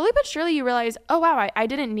 But slowly but surely you realize, oh wow, I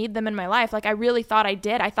didn't need them in my life. Like I really thought I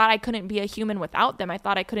did. I thought I couldn't be a human without them. I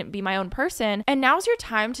thought I couldn't be my own person. And now's your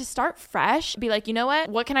time to start fresh. Be like, you know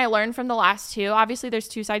what can I learn from the last two? Obviously there's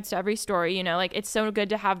two sides to every story, you know, like it's so good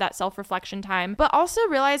to have that self-reflection time, but also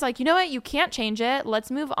realize like, you know what, you can't change it.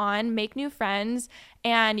 Let's move on, make new friends.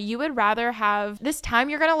 And you would rather have this time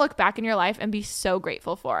you're going to look back in your life and be so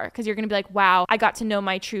grateful for, because you're going to be like, wow, I got to know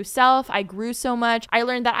my true self. I grew so much. I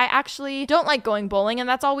learned that I actually don't like going bowling and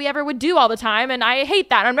that's all we ever would do all the time. And I hate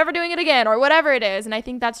that. I'm never doing it again or whatever it is. And I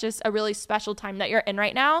think that's just a really special time that you're in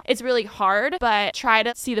right now. It's really hard, but try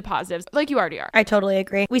to see the positives like you already are. I totally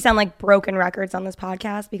agree. We sound like broken records on this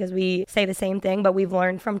podcast because we say the same thing, but we've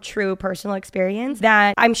learned from true personal experience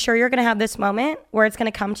that I'm sure you're going to have this moment where it's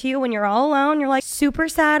going to come to you when you're all alone. You're like super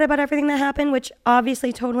sad about everything that happened, which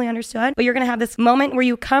obviously totally understood, but you're going to have this moment where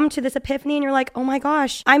you come to this epiphany and you're like, oh my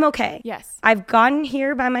gosh, I'm okay. Yes. I've gotten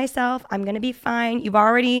here by myself. I'm going to be fine. You've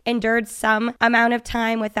already endured some amount of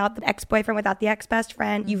time without the ex-boyfriend, without the ex-best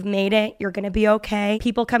friend. You've made it. You're going to be okay.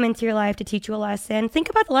 People come into your life to teach you a lesson. Think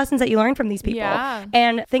about the lessons that you learned from these people. Yeah.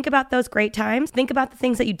 And think about those great times. Think about the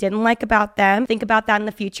things that you didn't like about them. Think about that in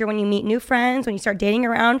the future when you meet new friends, when you start dating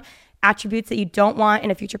around. attributes that you don't want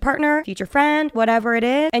in a future partner, future friend, whatever it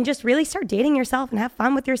is, and just really start dating yourself and have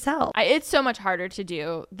fun with yourself. It's so much harder to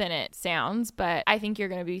do than it sounds, but I think you're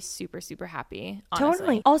going to be super, super happy, honestly.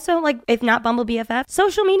 Totally. Also, like, if not Bumble BFF,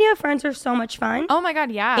 social media friends are so much fun. Oh my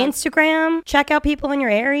God, yeah. Instagram, check out people in your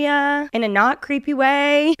area in a not creepy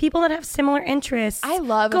way. People that have similar interests. I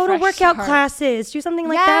love Go to workout classes. Do something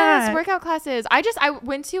like that. Yes, workout classes. I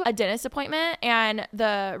went to a dentist appointment and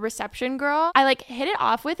the reception girl, I like hit it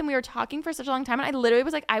off with, and we were talking for such a long time, and I literally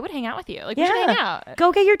was like, I would hang out with you. Like, we should hang out.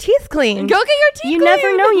 Go get your teeth cleaned. You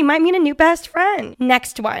never know. You might meet a new best friend.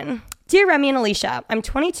 Next one. Dear Remy and Alicia, I'm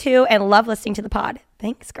 22 and love listening to the pod.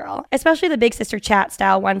 Thanks, girl. Especially the big sister chat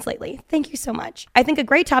style ones lately. Thank you so much. I think a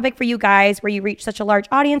great topic for you guys where you reach such a large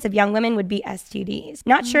audience of young women would be STDs.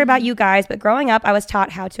 Not sure about you guys, but growing up, I was taught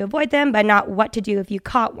how to avoid them, but not what to do if you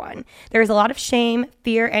caught one. There is a lot of shame,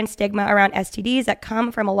 fear, and stigma around STDs that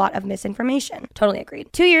come from a lot of misinformation. Totally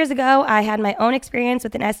agreed. 2 years ago, I had my own experience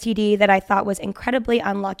with an STD that I thought was incredibly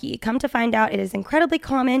unlucky. Come to find out, it is incredibly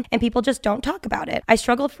common and people just don't talk about it. I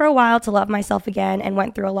struggled for a while to love myself again and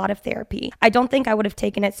went through a lot of therapy. I don't think I would have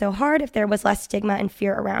taken it so hard if there was less stigma and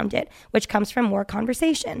fear around it, which comes from more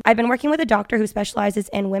conversation. I've been working with a doctor who specializes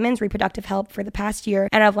in women's reproductive health for the past year,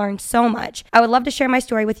 and I've learned so much. I would love to share my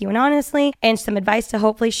story with you and honestly, and some advice to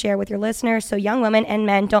hopefully share with your listeners so young women and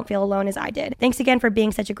men don't feel alone as I did. Thanks again for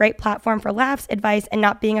being such a great platform for laughs, advice, and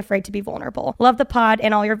not being afraid to be vulnerable. Love the pod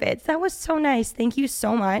and all your vids. That was so nice. Thank you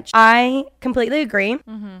so much. I completely agree.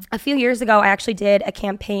 A few years ago, I actually did a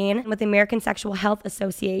campaign with the American Sexual Health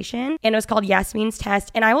Association, and it was called Yes Means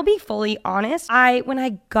Test. And I will be fully honest, when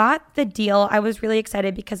I got the deal, I was really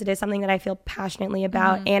excited because it is something that I feel passionately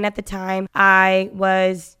about. And at the time, I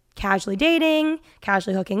was casually dating,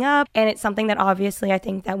 casually hooking up, and it's something that obviously I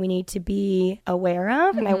think that we need to be aware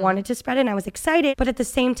of, and I wanted to spread it, and I was excited, but at the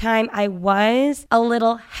same time, I was a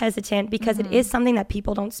little hesitant because it is something that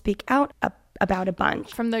people don't speak out about a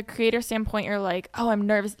bunch. From the creator standpoint, you're like, oh, I'm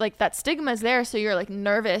nervous. Like, that stigma is there, so you're like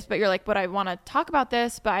nervous, but you're like, but I want to talk about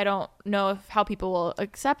this, but I don't know how people will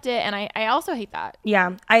accept it. And I also hate that.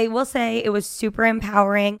 Yeah, I will say it was super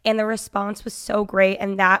empowering and the response was so great,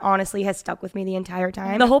 and that honestly has stuck with me the entire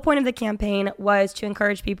time. The whole point of the campaign was to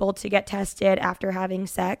encourage people to get tested after having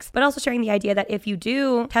sex, but also sharing the idea that if you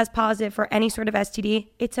do test positive for any sort of STD,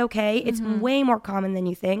 it's okay. It's way more common than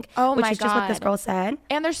you think, which is just what this girl said.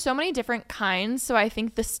 And there's so many different kinds. So I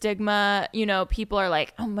think the stigma, people are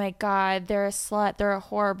like, oh my God, they're a slut, they're a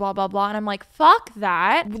whore, blah, blah, blah. And I'm like, fuck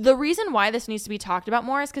that. The reason why this needs to be talked about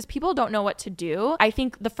more is because people don't know what to do. I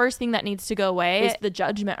think the first thing that needs to go away is the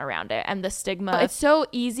judgment around it and the stigma. It's so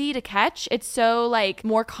easy to catch. It's so like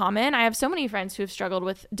more common. I have so many friends who have struggled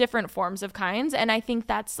with different forms of kinds. And I think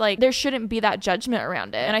that's like, there shouldn't be that judgment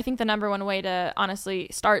around it. And I think the number one way to honestly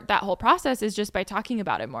start that whole process is just by talking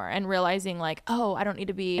about it more and realizing like, oh, I don't need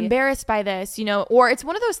to be embarrassed by this. Or it's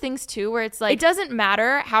one of those things too where it's like, it doesn't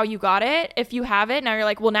matter how you got it. If you have it, now you're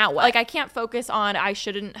like, well, now what? Like, I can't focus on I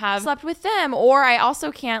shouldn't have slept with them, or I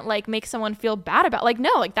also can't like make someone feel bad about, like,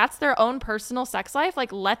 no, like that's their own personal sex life.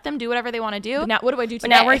 Like, let them do whatever they want to do. Now, what do I do today?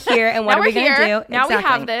 But now we're here, and what are we going to do? Now we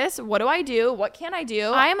have this. What do I do? What can I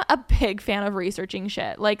do? I'm a big fan of researching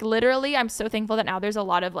shit. Like, literally, I'm so thankful that now there's a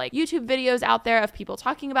lot of like YouTube videos out there of people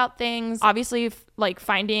talking about things. Obviously, like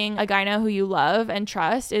finding a gyno who you love and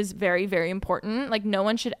trust is very, very important. Like, no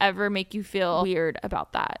one should ever make you feel weird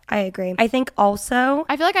about that. I agree. I think also,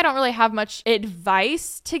 I feel like I don't really have much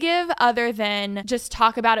advice to give other than just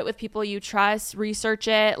talk about it with people you trust, research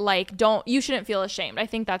it. Like, you shouldn't feel ashamed. I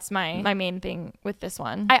think that's my main thing with this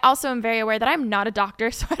one. I also am very aware that I'm not a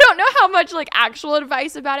doctor, so I don't know how much like actual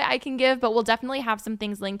advice about it I can give, but we'll definitely have some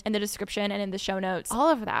things linked in the description and in the show notes, all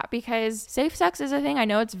of that, because safe sex is a thing. I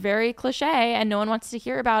know it's very cliche and no one wants to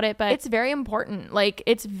hear about it, but it's very important. Like,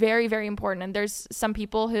 it's very, very important. And there's some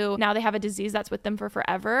people who now they have a disease that's with them for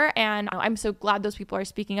forever. And I'm so glad those people are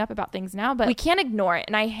speaking up about things now, but we can't ignore it.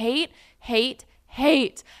 And I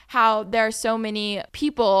hate how there are so many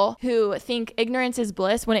people who think ignorance is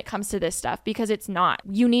bliss when it comes to this stuff, because it's not.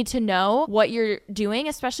 You need to know what you're doing,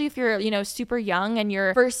 especially if you're, super young and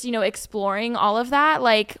you're first, exploring all of that.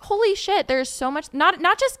 Like, holy shit, there's so much,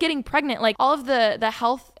 not just getting pregnant, like all of the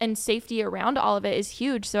health and safety around all of it is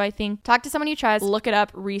huge. So I think talk to someone you trust, look it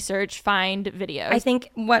up, research, find videos. I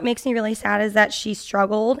think what makes me really sad is that she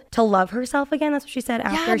struggled to love herself again. That's what she said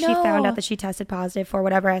after she found out that she tested positive for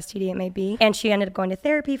whatever STD it may be. And she ended ended up going to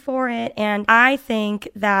therapy for it. And I think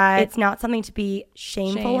that it's not something to be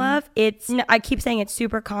shameful of. I keep saying it's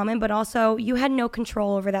super common, but also you had no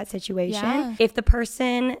control over that situation. Yeah. If the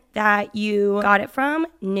person that you got it from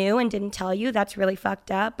knew and didn't tell you, that's really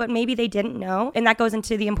fucked up. But maybe they didn't know. And that goes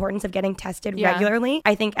into the importance of getting tested regularly.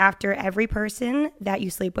 I think after every person that you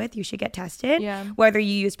sleep with, you should get tested, whether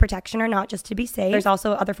you use protection or not, just to be safe. There's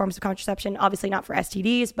also other forms of contraception, obviously not for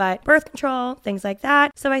STDs, but birth control, things like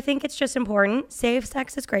that. So I think it's just important. Safe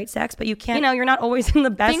sex is great sex, but you can't, you're not always in the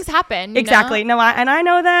best. Things happen. Exactly. No, I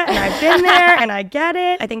know that, and I've been there, and I get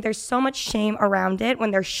it. I think there's so much shame around it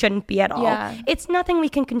when there shouldn't be at all. Yeah. It's nothing we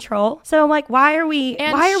can control. So like, why are we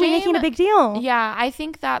making a big deal? Yeah, I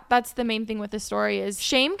think that's the main thing with the story is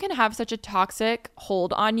shame can have such a toxic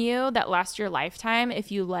hold on you that lasts your lifetime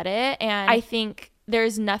if you let it. And I think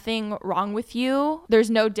there's nothing wrong with you. There's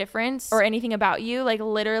no difference or anything about you. Like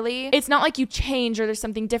literally, it's not like you change or there's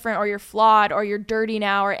something different or you're flawed or you're dirty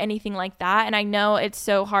now or anything like that. And I know it's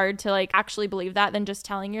so hard to like actually believe that than just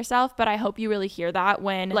telling yourself, but I hope you really hear that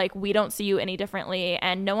when like we don't see you any differently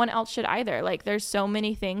and no one else should either. Like there's so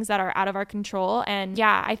many things that are out of our control. And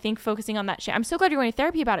yeah, I think focusing on that shit. I'm so glad you're going to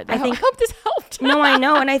therapy about it. I hope this helped. No, I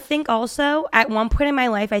know. And I think also at one point in my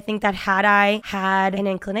life, I think that had I had an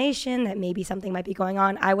inclination that maybe something might be going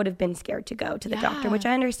on, I would have been scared to go to the doctor, which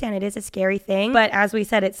I understand it is a scary thing. But as we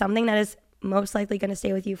said, it's something that is most likely going to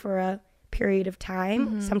stay with you for a period of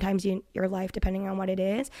time, sometimes your life, depending on what it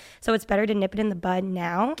is. So it's better to nip it in the bud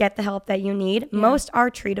now. Get the help that you need. Most are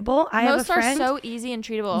treatable. Most are so easy and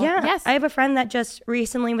treatable. Yeah. Yes. I have a friend that just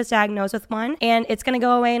recently was diagnosed with one, and it's going to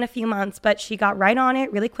go away in a few months, but she got right on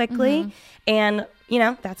it really quickly. And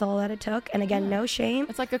that's all that it took. And again, no shame.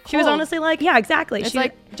 It's like a cold. She was honestly like, yeah, exactly. It's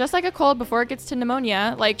just like a cold before it gets to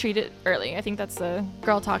pneumonia, like treat it early. I think that's the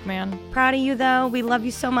girl talk, man. Proud of you though. We love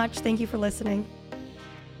you so much. Thank you for listening.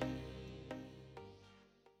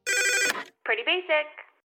 Pretty basic.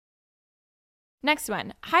 Next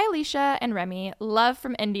one. Hi, Alicia and Remy. Love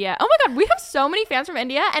from India. Oh my God, we have so many fans from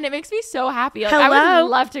India and it makes me so happy. Like, hello. I would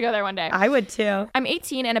love to go there one day. I would too. I'm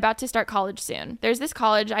 18 and about to start college soon. There's this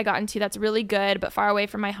college I got into that's really good, but far away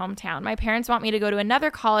from my hometown. My parents want me to go to another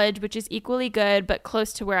college, which is equally good, but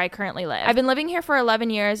close to where I currently live. I've been living here for 11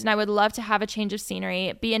 years and I would love to have a change of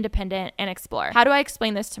scenery, be independent, and explore. How do I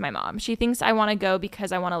explain this to my mom? She thinks I want to go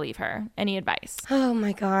because I want to leave her. Any advice? Oh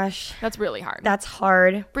my gosh. That's really hard. That's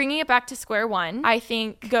hard. Bringing it back to square one, I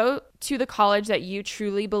think go to the college that you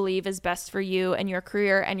truly believe is best for you and your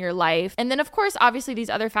career and your life. And then of course, obviously these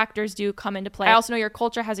other factors do come into play. I also know your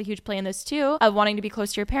culture has a huge play in this too, of wanting to be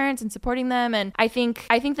close to your parents and supporting them. And I think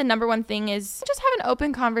the number one thing is just have an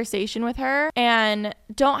open conversation with her and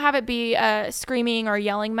don't have it be a screaming or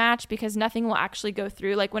yelling match because nothing will actually go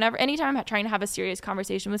through. Like anytime I'm trying to have a serious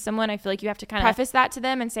conversation with someone, I feel like you have to kind of preface that to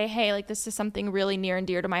them and say, hey, like this is something really near and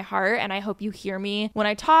dear to my heart. And I hope you hear me when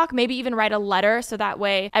I talk, maybe even write a letter. So that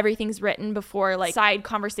way everything's written before like side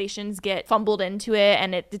conversations get fumbled into it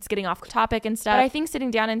and it's getting off topic and stuff. But I think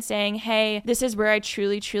sitting down and saying, hey, this is where I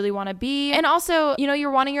truly want to be. And also,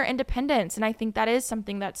 you're wanting your independence. And I think that is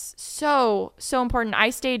something that's so important.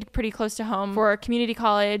 I stayed pretty close to home for community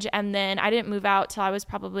college and then I didn't move out till I was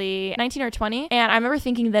probably 19 or 20. And I remember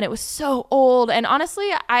thinking then it was so old. And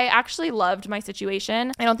honestly, I actually loved my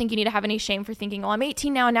situation. I don't think you need to have any shame for thinking, well, I'm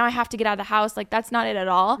 18 now and now I have to get out of the house. Like that's not it at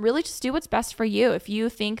all. Really just do what's best for you. If you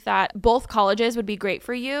think that both colleges would be great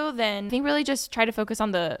for you, then I think really just try to focus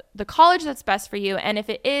on the college that's best for you. And if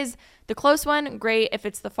it is the close one, great. If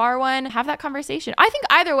it's the far one, have that conversation. I think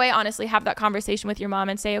either way, honestly, have that conversation with your mom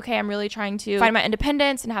and say, okay, I'm really trying to find my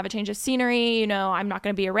independence and have a change of scenery. I'm not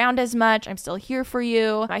going to be around as much. I'm still here for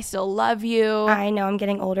you. I still love you. I know I'm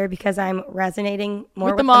getting older because I'm resonating more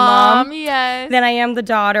with the mom yes, than I am the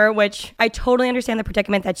daughter, which I totally understand the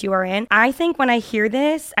predicament that you are in. I think when I hear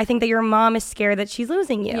this, I think that your mom is scared that she's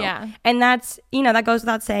losing you. Yeah. And that's, that goes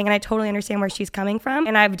without saying. And I totally understand where she's coming from.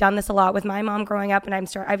 And I've done this a lot with my mom growing up. And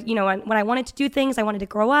when I wanted to do things, I wanted to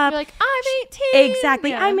grow up. You're like, I'm 18. Exactly.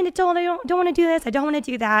 Yeah. I'm an adult. I don't want to do this. I don't want to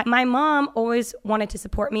do that. My mom always wanted to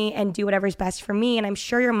support me and do whatever's best for me. And I'm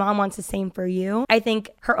sure your mom wants the same for you. I think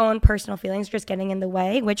her own personal feelings are just getting in the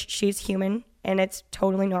way, which she's human. And it's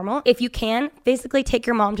totally normal. If you can, physically take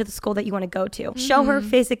your mom to the school that you want to go to. Mm-hmm. Show her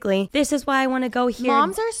physically, this is why I want to go here.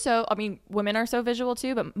 Moms are women are so visual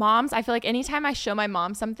too, but moms, I feel like anytime I show my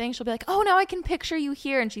mom something, she'll be like, oh, now I can picture you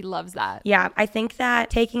here. And she loves that. Yeah, I think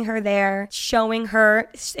that taking her there, showing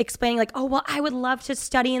her, explaining like, oh, well, I would love to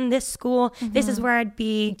study in this school. Mm-hmm. This is where I'd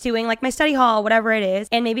be doing like my study hall, whatever it is.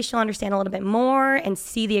 And maybe she'll understand a little bit more and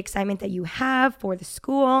see the excitement that you have for the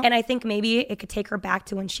school. And I think maybe it could take her back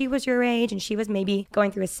to when she was your age and she she was maybe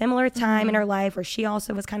going through a similar time in her life where she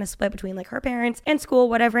also was kind of split between like her parents and school,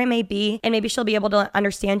 whatever it may be. And maybe she'll be able to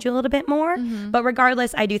understand you a little bit more. But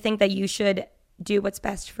regardless, I do think that you should do what's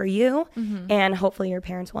best for you, and hopefully your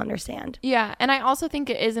parents will understand. Yeah, and I also think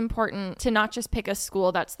it is important to not just pick a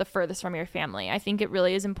school that's the furthest from your family. I think it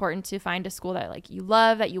really is important to find a school that like you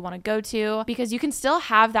love, that you want to go to, because you can still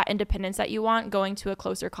have that independence that you want going to a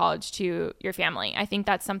closer college to your family. I think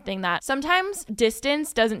that's something that sometimes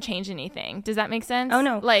distance doesn't change anything. Does that make sense? Oh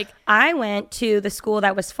no, like I went to the school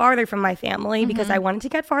that was farther from my family because I wanted to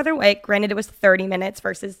get farther away. Granted, it was 30 minutes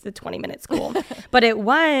versus the 20-minute school, but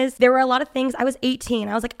there were a lot of things. I was 18.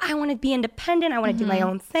 I was like, I want to be independent. I want to do my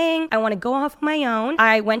own thing. I want to go off on my own.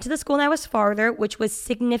 I went to the school that was farther, which was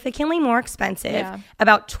significantly more expensive,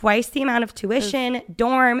 about twice the amount of tuition,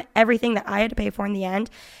 dorm, everything that I had to pay for in the end.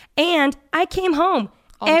 And I came home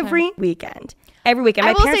every weekend. Every weekend.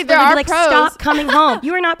 My parents would be like, stop coming home.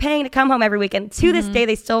 You are not paying to come home every weekend. To this day,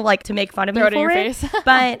 they still like to make fun of me for it.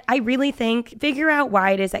 But I really think, figure out why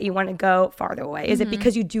it is that you want to go farther away. Is it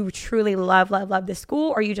because you do truly love this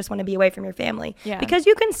school, or you just want to be away from your family? Yeah. Because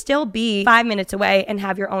you can still be 5 minutes away and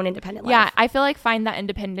have your own independent life. Yeah, I feel like find that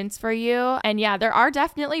independence for you. And yeah, there are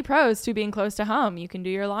definitely pros to being close to home. You can do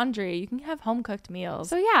your laundry. You can have home cooked meals.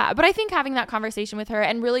 So yeah, but I think having that conversation with her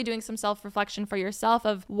and really doing some self-reflection for yourself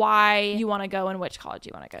of why you want to go and which college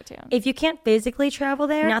you want to go to. If you can't physically travel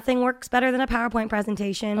there, nothing works better than a PowerPoint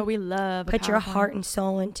presentation. Oh, we love Put your heart and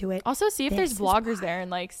soul into it. Also, see if there's vloggers there and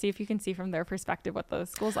like see if you can see from their perspective what the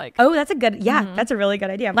school's like. Oh, that's that's a really good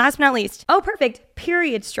idea. Last but not least. Oh, perfect.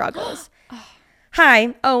 Period struggles.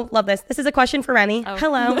 Hi. Oh, love this. This is a question for Remy. Oh.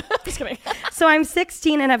 Hello. Just kidding. So I'm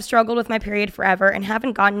 16 and have struggled with my period forever and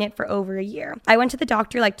haven't gotten it for over a year. I went to the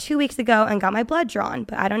doctor like 2 weeks ago and got my blood drawn,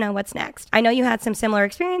 but I don't know what's next. I know you had some similar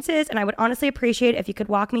experiences, and I would honestly appreciate if you could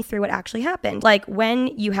walk me through what actually happened. Like when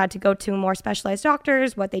you had to go to more specialized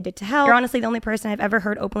doctors, what they did to help. You're honestly the only person I've ever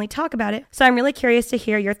heard openly talk about it. So I'm really curious to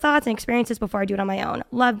hear your thoughts and experiences before I do it on my own.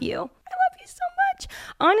 Love you. So much.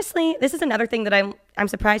 Honestly, this is another thing that I'm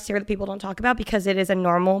surprised to hear that people don't talk about, because it is a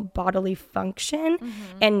normal bodily function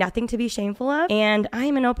and nothing to be shameful of. And I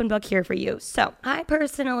am an open book here for you. So I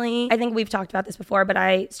think we've talked about this before, but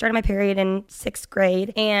I started my period in 6th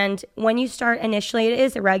grade. And when you start initially, it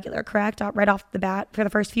is irregular, correct? Right off the bat for the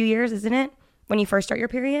first few years, isn't it? When you first start your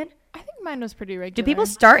period? I think mine was pretty regular. Do people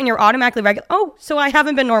start and you're automatically regular? Oh, so I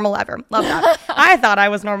haven't been normal ever. Love that. I thought I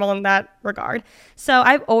was normal in that regard. So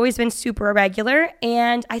I've always been super irregular.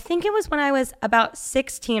 And I think it was when I was about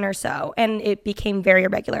 16 or so, and it became very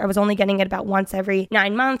irregular. I was only getting it about once every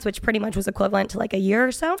 9 months, which pretty much was equivalent to like a year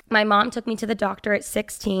or so. My mom took me to the doctor at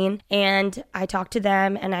 16, and I talked to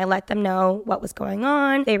them and I let them know what was going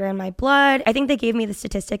on. They ran my blood. I think they gave me the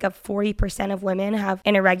statistic of 40% of women have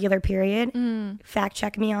an irregular period. Fact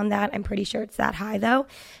check me on that. I'm pretty sure it's that high though.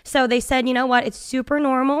 So they said, you know what? It's super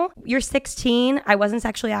normal. You're 16. I wasn't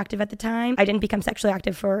sexually active at the time. I didn't become sexually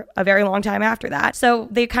active for a very long time after that. So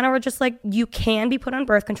they kind of were just like, you can be put on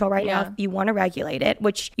birth control right now if you want to regulate it,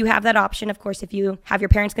 which you have that option, of course, if you have your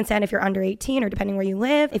parents' consent, if you're under 18 or depending where you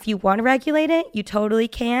live. If you want to regulate it, you totally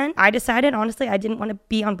can. I decided, honestly, I didn't want to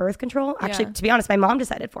be on birth control. Actually, to be honest, my mom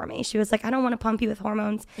decided for me. She was like, I don't want to pump you with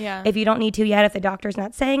hormones if you don't need to yet, if the doctor's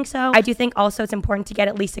not saying so. I do think also it's important to get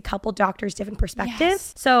at least a couple doctors' different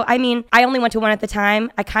perspectives. So, I mean, I only went to one at the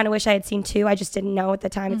time. I kind of wish I had seen two. I just didn't know at the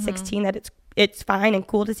time at 16 that it's fine and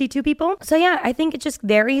cool to see two people. So yeah, I think it just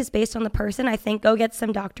varies based on the person. I think go get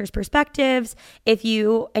some doctor's perspectives. If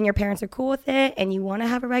you and your parents are cool with it and you want to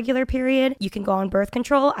have a regular period, you can go on birth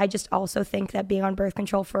control. I just also think that being on birth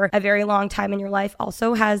control for a very long time in your life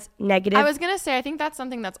also has negative. I was going to say, I think that's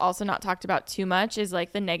something that's also not talked about too much, is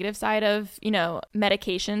like the negative side of, you know,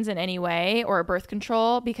 medications in any way or birth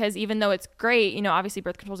control, because even though it's great, you know, obviously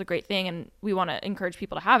birth control is a great thing and we want to encourage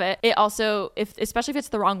people to have it. It also, especially if it's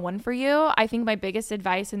the wrong one for you, I think my biggest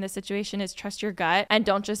advice in this situation is trust your gut and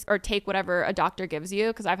don't just take whatever a doctor gives you,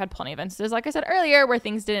 because I've had plenty of instances, like I said earlier, where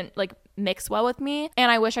things didn't like mix well with me,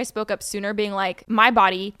 and I wish I spoke up sooner, being like, my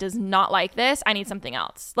body does not like this, I need something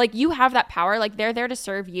else. Like, you have that power, like they're there to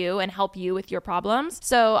serve you and help you with your problems.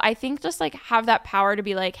 So I think just like have that power to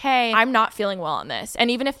be like, hey, I'm not feeling well on this. And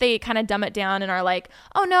even if they kind of dumb it down and are like,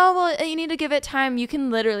 oh no, well you need to give it time, you can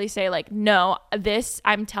literally say like, no, this,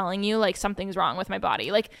 I'm telling you, like something's wrong with my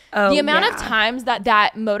body. Like the amount of times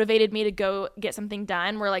that motivated me to go get something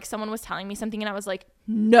done, where like someone was telling me something and I was like,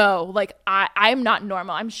 no, like I'm not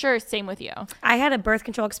normal. I'm sure same with you. I had a birth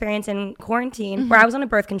control experience in quarantine where I was on a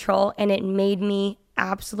birth control and it made me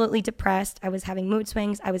absolutely depressed. I was having mood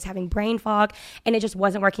swings. I was having brain fog, and it just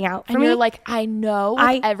wasn't working out for me. And you're like, I know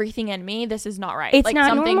with everything in me, this is not right. It's like, not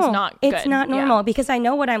something's normal. not good. It's not normal because I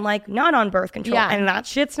know what I'm like not on birth control, and that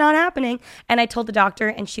shit's not happening. And I told the doctor,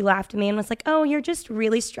 and she laughed at me and was like, oh, you're just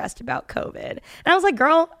really stressed about COVID. And I was like,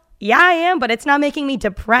 girl, yeah, I am, but it's not making me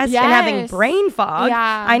depressed and having brain fog.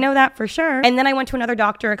 Yeah. I know that for sure. And then I went to another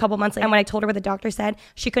doctor a couple months later, and when I told her what the doctor said,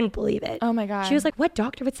 she couldn't believe it. Oh my God. She was like, what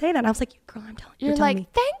doctor would say that? And I was like, girl, I'm telling you. You're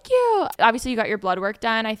like, thank you. Obviously, you got your blood work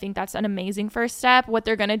done. I think that's an amazing first step. What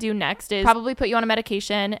they're going to do next is probably put you on a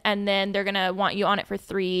medication, and then they're going to want you on it for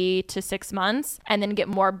 3 to 6 months, and then get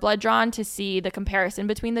more blood drawn to see the comparison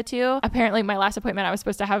between the two. Apparently, my last appointment, I was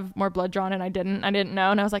supposed to have more blood drawn, and I didn't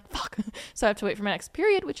know. And I was like, fuck. So I have to wait for my next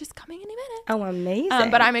period, which is coming any minute. Oh,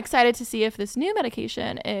 amazing. But I'm excited to see if this new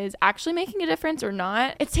medication is actually making a difference or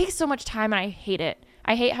not. It takes so much time, and I hate it.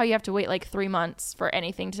 I hate how you have to wait like 3 months for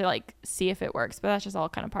anything to like see if it works, but that's just all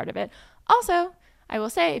kind of part of it. Also, I will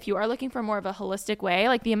say, if you are looking for more of a holistic way,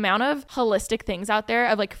 like the amount of holistic things out there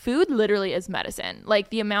of like food literally is medicine. Like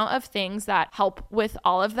the amount of things that help with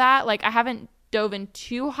all of that. Like I haven't dove in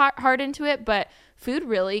too hard into it, but food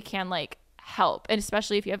really can like help, and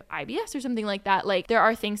especially if you have IBS or something like that, like there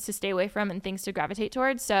are things to stay away from and things to gravitate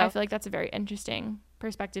towards. So I feel like that's a very interesting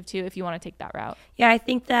perspective too if you want to take that route. Yeah, I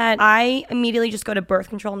think that I immediately just go to birth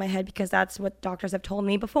control in my head because that's what doctors have told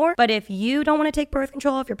me before. But if you don't want to take birth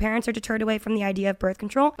control, if your parents are deterred away from the idea of birth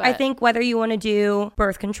control, I think whether you want to do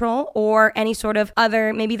birth control or any sort of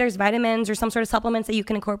other, maybe there's vitamins or some sort of supplements that you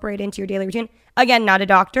can incorporate into your daily routine. Again, not a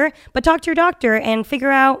doctor, but talk to your doctor and figure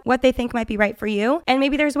out what they think might be right for you. And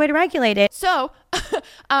maybe there's a way to regulate it. So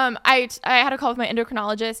I had a call with my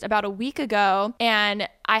endocrinologist about a week ago, and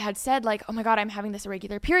I had said like, oh my God, I'm having this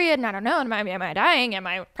irregular period and I don't know, am I dying? Am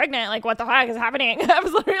I pregnant? Like what the heck is happening? I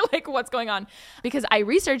was literally like, what's going on? Because I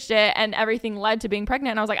researched it and everything led to being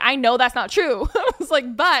pregnant. And I was like, I know that's not true. I was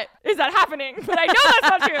like, but is that happening? But I know that's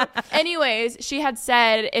not true. Anyways, she had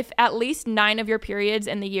said if at least 9 of your periods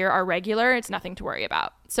in the year are regular, it's nothing to worry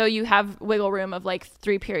about. So you have wiggle room of like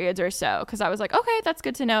 3 periods or so. Cause I was like, okay, that's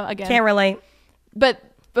good to know. Again, can't relate.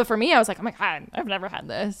 But for me, I was like, oh my God, I've never had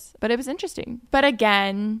this. But it was interesting. But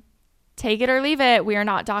again, take it or leave it. We are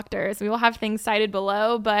not doctors. We will have things cited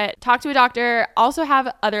below, but talk to a doctor. Also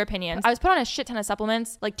have other opinions. I was put on a shit ton of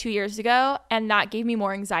supplements like 2 years ago, and that gave me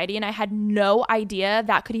more anxiety. And I had no idea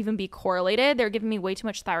that could even be correlated. They were giving me way too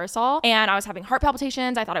much Thyroxol, and I was having heart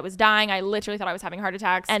palpitations. I thought I was dying. I literally thought I was having heart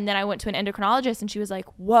attacks. And then I went to an endocrinologist, and she was like,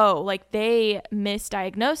 whoa, like they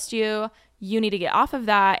misdiagnosed you. You need to get off of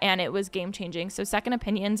that. And it was game changing. So second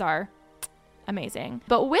opinions are amazing.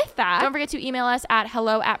 But with that, don't forget to email us at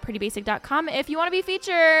hello@prettybasic.com if you want to be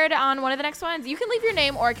featured on one of the next ones. You can leave your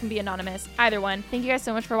name or it can be anonymous. Either one. Thank you guys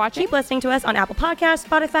so much for watching. Keep listening to us on Apple Podcasts,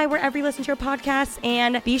 Spotify, wherever you listen to your podcasts.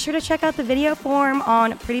 And be sure to check out the video form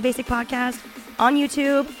on Pretty Basic Podcast on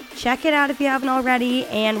YouTube. Check it out if you haven't already.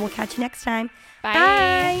 And we'll catch you next time. Bye.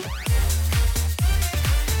 Bye.